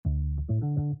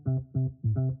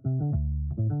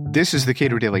This is the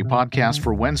Cato Daily Podcast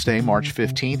for Wednesday, March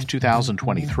 15th,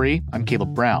 2023. I'm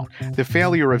Caleb Brown. The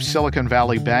failure of Silicon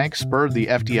Valley Bank spurred the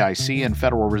FDIC and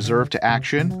Federal Reserve to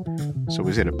action. So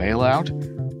is it a bailout?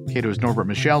 Cato's Norbert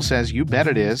Michel says, you bet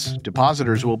it is.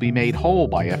 Depositors will be made whole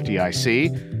by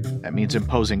FDIC. That means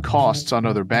imposing costs on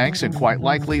other banks and quite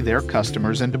likely their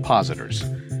customers and depositors.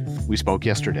 We spoke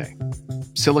yesterday.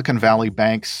 Silicon Valley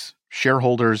Bank's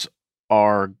shareholders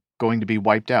are going to be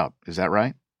wiped out. Is that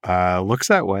right? Looks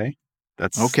that way.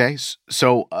 That's okay.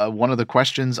 So one of the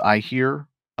questions I hear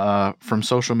from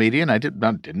social media, and I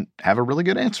didn't have a really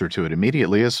good answer to it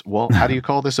immediately, is, well, how do you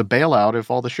call this a bailout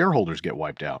if all the shareholders get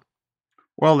wiped out?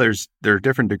 Well, there are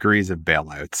different degrees of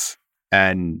bailouts,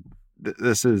 and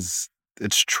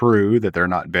it's true that they're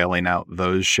not bailing out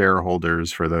those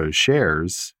shareholders for those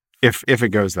shares if it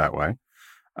goes that way.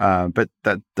 But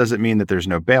that doesn't mean that there's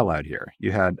no bailout here.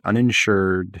 You had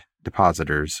uninsured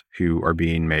depositors who are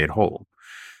being made whole.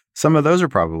 Some of those are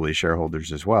probably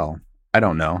shareholders as well. I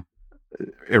don't know.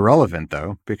 Irrelevant,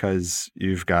 though, because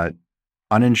you've got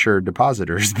uninsured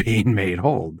depositors being made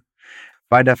whole.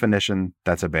 By definition,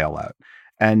 that's a bailout.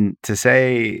 And to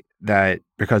say that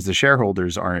because the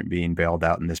shareholders aren't being bailed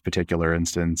out in this particular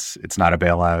instance, it's not a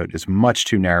bailout is much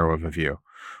too narrow of a view.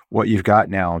 What you've got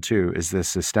now, too, is this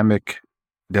systemic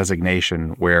designation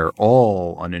where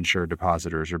all uninsured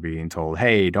depositors are being told,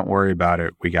 hey, don't worry about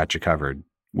it. We got you covered.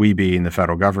 We being the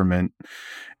federal government.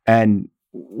 And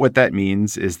what that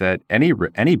means is that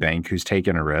any bank who's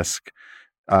taken a risk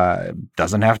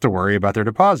doesn't have to worry about their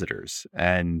depositors.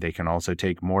 And they can also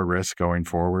take more risk going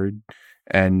forward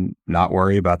and not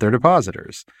worry about their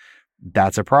depositors.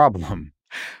 That's a problem.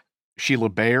 Sheila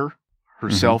Bair,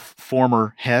 herself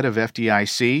former head of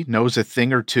FDIC, knows a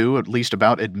thing or two, at least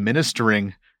about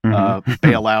administering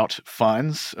bailout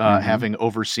funds, having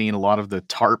overseen a lot of the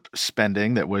TARP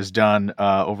spending that was done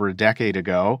over a decade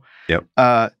ago. Yep.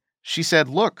 She said,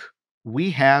 look,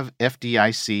 we have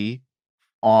FDIC,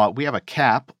 we have a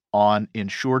cap on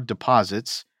insured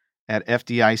deposits at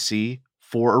FDIC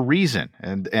for a reason.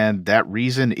 And that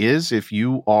reason is if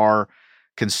you are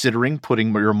considering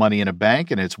putting your money in a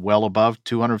bank and it's well above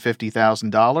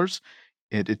 $250,000,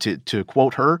 to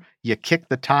quote her, you kick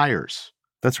the tires.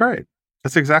 That's right.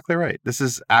 That's exactly right. This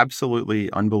is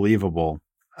absolutely unbelievable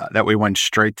that we went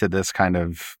straight to this kind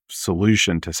of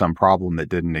solution to some problem that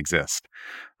didn't exist.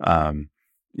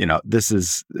 This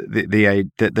is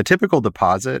the typical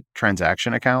deposit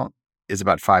transaction account is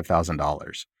about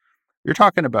 $5,000. You're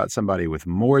talking about somebody with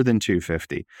more than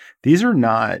 $250,000. These are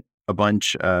not a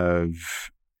bunch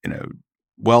of,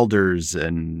 welders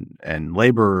and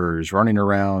laborers running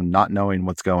around not knowing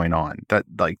what's going on.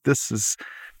 This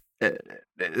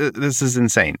is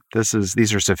insane.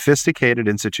 These are sophisticated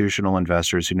institutional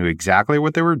investors who knew exactly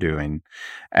what they were doing,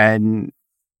 and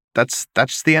that's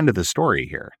the end of the story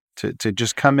here. To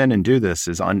just come in and do this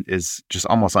is just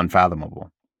almost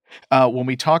unfathomable. When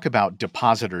we talk about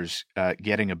depositors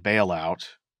getting a bailout,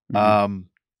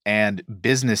 and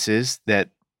businesses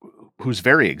whose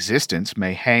very existence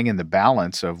may hang in the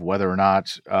balance of whether or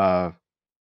not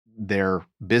their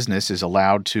business is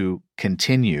allowed to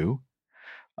continue,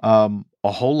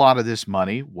 a whole lot of this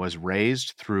money was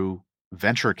raised through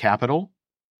venture capital.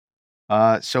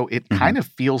 So it kind of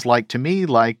feels like to me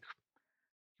like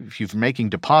if you're making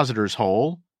depositors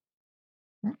whole,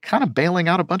 you're kind of bailing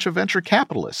out a bunch of venture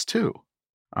capitalists too.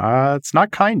 It's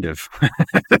not kind of.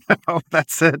 Oh,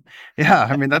 that's it. Yeah,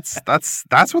 I mean that's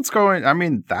what's going. I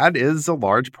mean that is a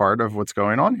large part of what's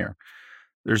going on here.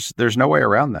 There's no way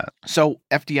around that. So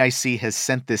FDIC has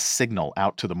sent this signal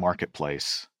out to the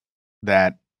marketplace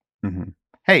that,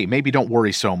 hey, maybe don't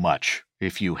worry so much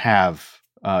if you have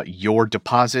your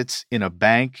deposits in a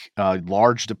bank,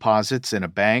 large deposits in a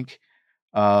bank,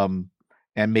 and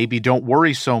maybe don't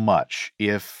worry so much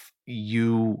if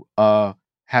you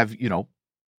have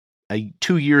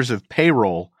 2 years of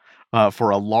payroll for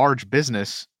a large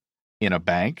business in a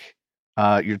bank.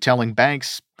 You're telling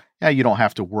banks, yeah, you don't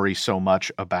have to worry so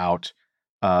much about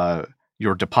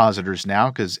your depositors now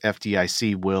because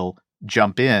FDIC will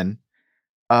jump in.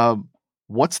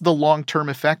 What's the long-term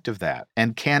effect of that?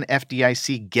 And can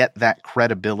FDIC get that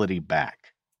credibility back?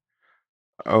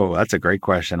 Oh, that's a great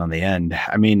question on the end.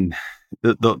 I mean,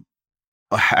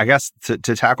 I guess to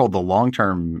tackle the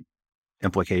long-term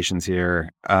implications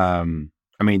here, I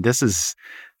mean, this is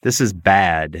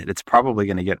bad. It's probably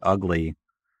going to get ugly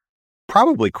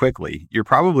probably quickly. You're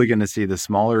probably going to see the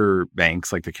smaller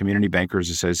banks like the community bankers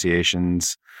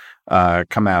associations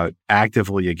come out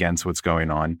actively against what's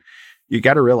going on. You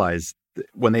got to realize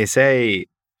when they say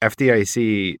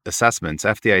FDIC assessments,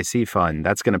 FDIC fund,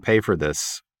 that's going to pay for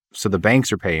this. so the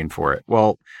banks are paying for it.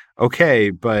 Well, okay,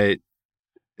 but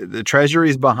the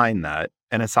Treasury's behind that.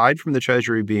 And aside from the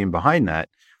Treasury being behind that,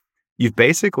 you've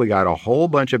basically got a whole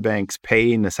bunch of banks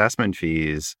paying assessment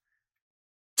fees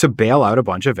to bail out a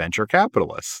bunch of venture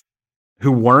capitalists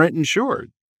who weren't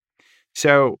insured.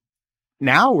 So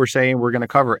now we're saying we're going to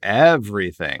cover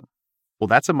everything. Well,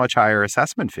 that's a much higher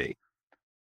assessment fee.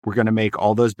 We're going to make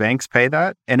all those banks pay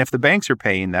that. And if the banks are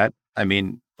paying that, I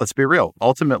mean, let's be real.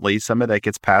 Ultimately, some of that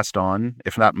gets passed on,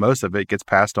 if not most of it, gets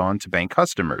passed on to bank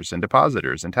customers and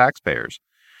depositors and taxpayers.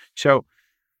 So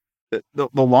the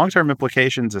long-term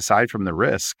implications, aside from the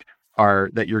risk, are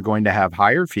that you're going to have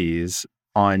higher fees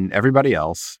on everybody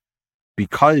else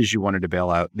because you wanted to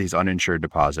bail out these uninsured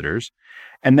depositors.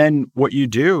 And then what you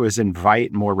do is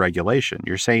invite more regulation.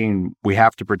 You're saying we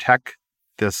have to protect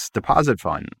this deposit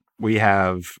fund. We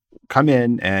have come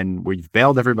in and we've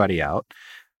bailed everybody out,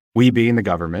 we being the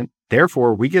government.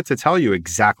 Therefore, we get to tell you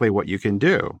exactly what you can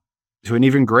do to an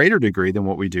even greater degree than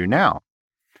what we do now.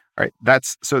 Right?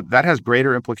 So that has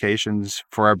greater implications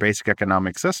for our basic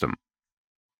economic system,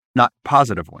 not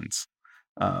positive ones.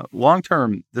 Long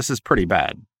term, this is pretty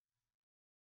bad.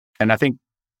 And I think,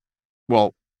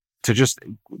 well,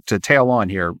 to tail on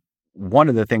here, one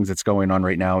of the things that's going on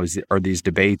right now are these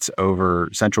debates over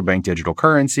central bank digital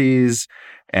currencies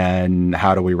and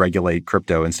how do we regulate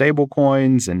crypto and stable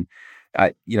coins. And,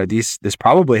 this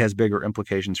probably has bigger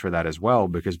implications for that as well,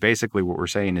 because basically what we're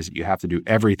saying is that you have to do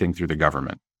everything through the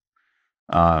government.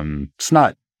 It's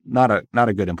not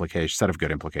a good set of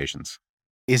good implications.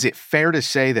 Is it fair to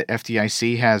say that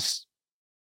FDIC has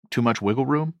too much wiggle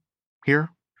room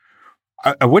here?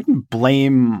 I wouldn't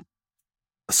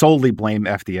solely blame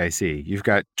FDIC. You've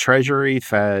got Treasury,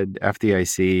 Fed,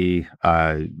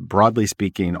 FDIC, broadly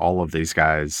speaking, all of these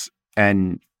guys.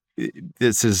 And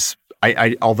this is,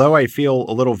 although I feel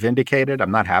a little vindicated,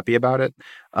 I'm not happy about it.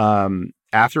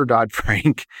 After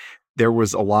Dodd-Frank, there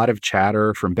was a lot of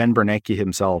chatter from Ben Bernanke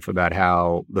himself about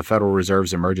how the Federal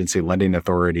Reserve's emergency lending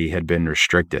authority had been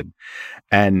restricted.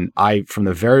 And I, from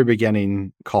the very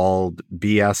beginning, called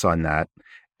BS on that.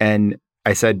 And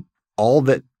I said, all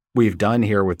that we've done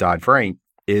here with Dodd-Frank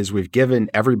is we've given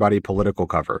everybody political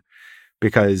cover,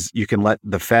 because you can let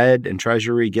the Fed and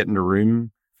Treasury get in a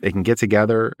room, they can get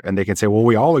together and they can say, well,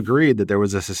 we all agreed that there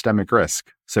was a systemic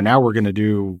risk. So now we're going to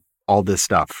do all this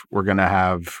stuff. We're going to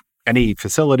have any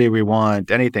facility we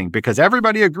want, anything, because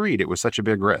everybody agreed it was such a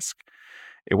big risk.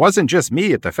 It wasn't just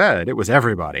me at the Fed, it was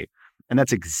everybody. And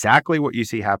that's exactly what you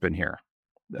see happen here.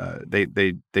 They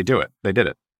do it. They did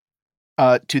it.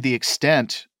 To the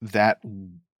extent that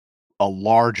a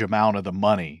large amount of the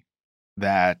money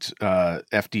that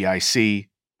FDIC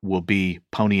will be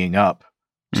ponying up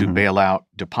to bail out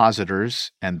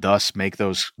depositors and thus make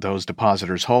those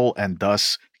depositors whole and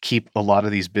thus keep a lot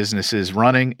of these businesses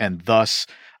running and thus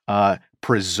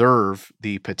preserve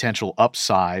the potential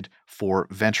upside for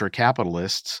venture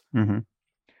capitalists.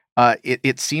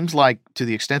 It seems like, to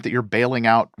the extent that you're bailing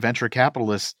out venture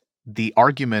capitalists, the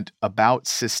argument about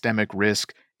systemic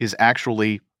risk is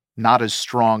actually not as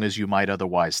strong as you might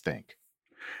otherwise think.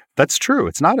 That's true.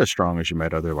 It's not as strong as you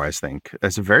might otherwise think.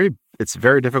 It's very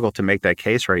difficult to make that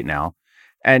case right now.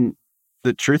 And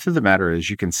the truth of the matter is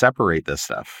you can separate this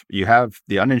stuff. You have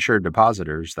the uninsured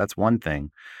depositors. That's one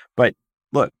thing. But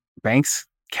look, banks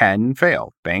can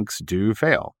fail. Banks do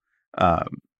fail.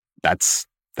 That's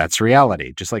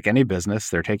reality. Just like any business,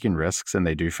 they're taking risks and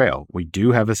they do fail. We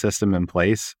do have a system in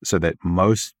place so that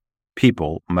most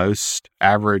people, most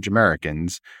average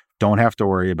Americans, don't have to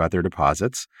worry about their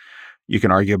deposits. You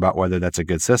can argue about whether that's a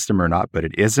good system or not, but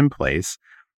it is in place.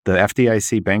 The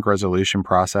FDIC bank resolution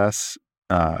process,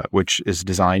 which is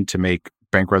designed to make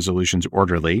bank resolutions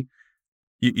orderly,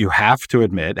 you have to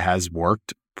admit has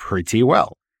worked pretty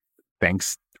well.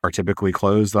 Banks are typically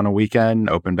closed on a weekend,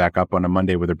 open back up on a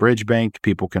Monday with a bridge bank.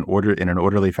 People can order in an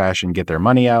orderly fashion, get their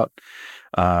money out.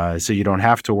 So you don't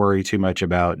have to worry too much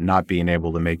about not being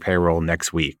able to make payroll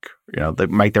next week. There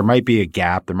might be a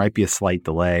gap, there might be a slight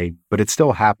delay, but it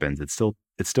still happens. It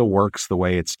still works the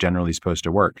way it's generally supposed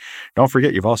to work. Don't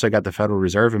forget, you've also got the Federal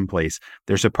Reserve in place.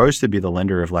 They're supposed to be the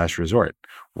lender of last resort.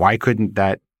 Why couldn't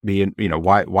that be?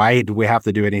 Why do we have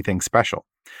to do anything special?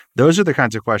 Those are the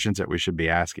kinds of questions that we should be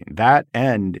asking. That,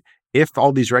 and if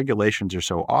all these regulations are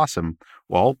so awesome,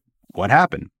 well, what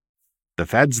happened? The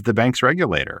Fed's the bank's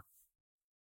regulator.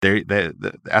 The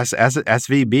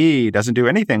SVB doesn't do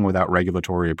anything without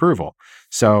regulatory approval.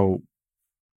 So,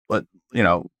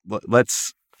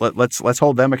 let's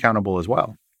hold them accountable as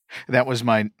well. That was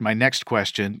my next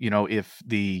question. If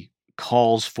the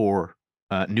calls for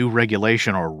new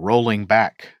regulation or rolling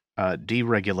back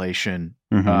deregulation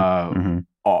They're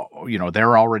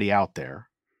already out there.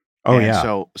 Oh, and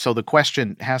yeah. So the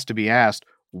question has to be asked,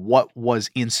 what was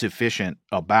insufficient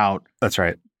about That's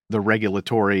right. the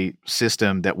regulatory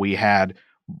system that we had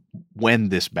when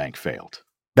this bank failed?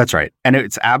 That's right. And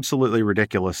it's absolutely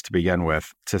ridiculous to begin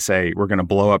with to say we're going to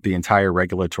blow up the entire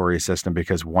regulatory system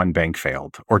because one bank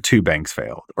failed or two banks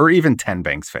failed or even 10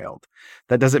 banks failed.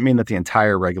 That doesn't mean that the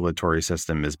entire regulatory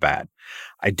system is bad.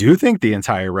 I do think the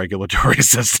entire regulatory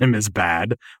system is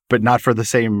bad, but not for the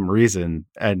same reason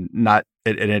it's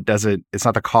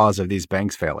not the cause of these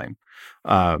banks failing.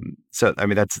 So I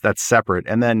mean, that's separate.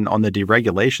 And then on the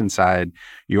deregulation side,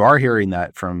 you are hearing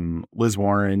that from Liz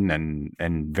Warren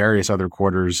and various other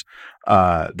quarters,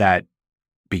 that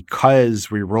because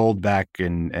we rolled back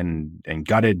and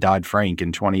gutted Dodd-Frank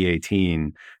in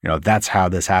 2018, that's how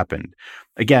this happened.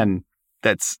 Again,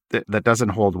 that doesn't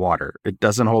hold water. It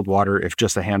doesn't hold water if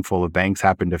just a handful of banks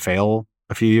happen to fail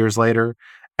a few years later.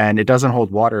 And it doesn't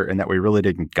hold water in that we really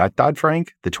didn't gut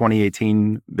Dodd-Frank. The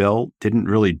 2018 bill didn't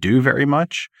really do very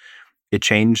much. It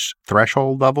changed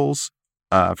threshold levels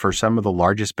for some of the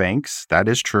largest banks. That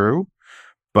is true.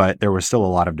 But there was still a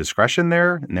lot of discretion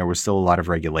there, and there was still a lot of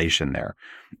regulation there.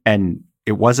 And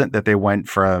it wasn't that they went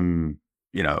from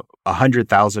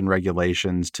 100,000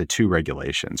 regulations to 2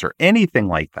 regulations or anything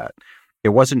like that. It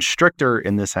wasn't stricter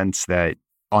in the sense that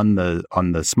on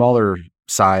the smaller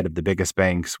side of the biggest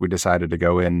banks, we decided to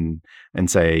go in and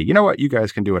say, you know what, you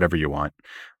guys can do whatever you want.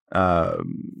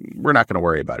 We're not going to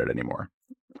worry about it anymore.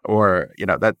 Or,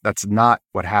 that's not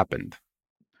what happened.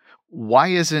 Why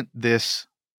isn't this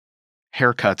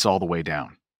haircuts all the way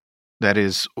down? That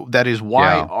is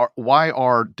why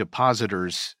are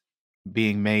depositors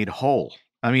being made whole?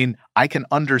 I mean, I can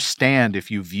understand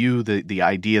if you view the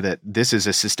idea that this is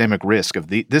a systemic risk of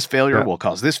this failure will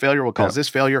cause this failure will cause this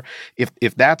failure.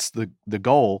 If that's the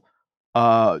goal,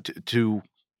 to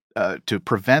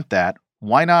prevent that,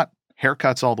 why not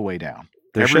haircuts all the way down?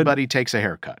 Everybody takes a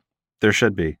haircut. There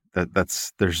should be.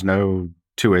 There's no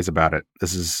two ways about it.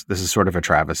 This is sort of a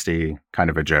travesty,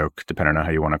 kind of a joke, depending on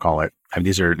how you want to call it. I mean,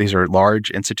 these are large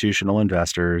institutional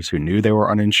investors who knew they were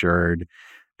uninsured.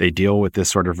 They deal with this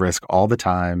sort of risk all the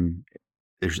time.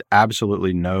 There's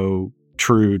absolutely no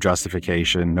true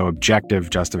justification, no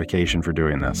objective justification for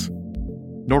doing this.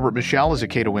 Norbert Michel is a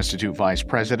Cato Institute Vice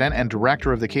President and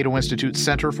Director of the Cato Institute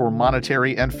Center for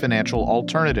Monetary and Financial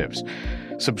Alternatives.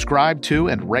 Subscribe to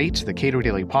and rate the Cato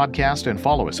Daily Podcast and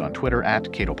follow us on Twitter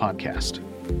 @Cato Podcast.